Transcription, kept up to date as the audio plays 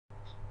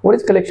What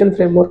is collection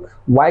framework?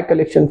 Why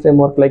collection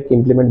framework like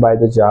implemented by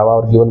the Java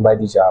or given by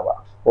the Java?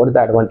 What is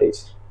the advantage?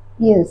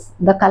 Yes,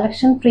 the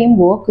collection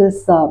framework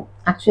is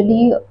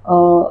actually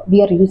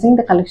we are using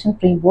the collection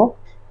framework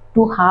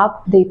to have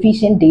the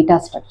efficient data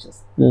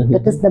structures.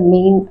 That is the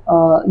main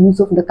use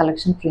of the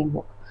collection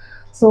framework.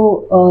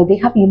 So they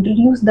have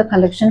introduced the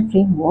collection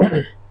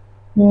framework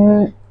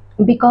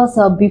because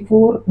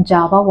before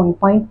Java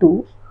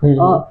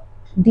 1.2,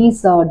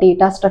 these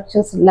data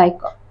structures like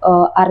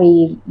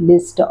array,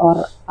 list,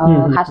 or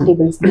hash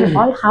tables, they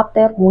all have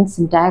their own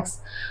syntax,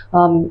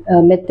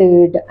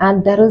 method,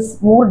 and there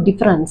is more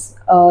difference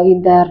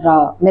in their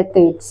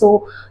method.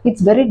 So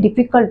it's very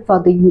difficult for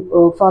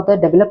the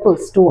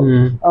developers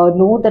to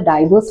know the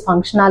diverse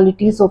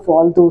functionalities of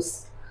all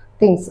those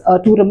things,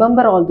 to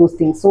remember all those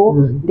things. So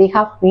they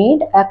have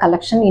made a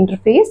collection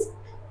interface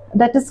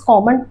that is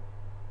common.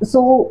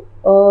 So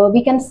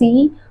we can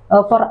see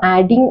for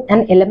adding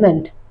an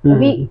element,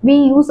 we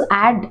use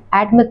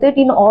add method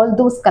in all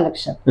those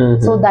collection.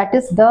 So that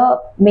is the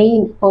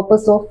main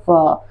purpose of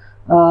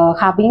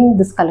having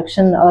this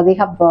collection. They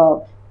have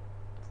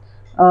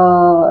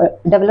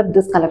developed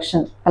this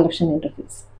collection interface.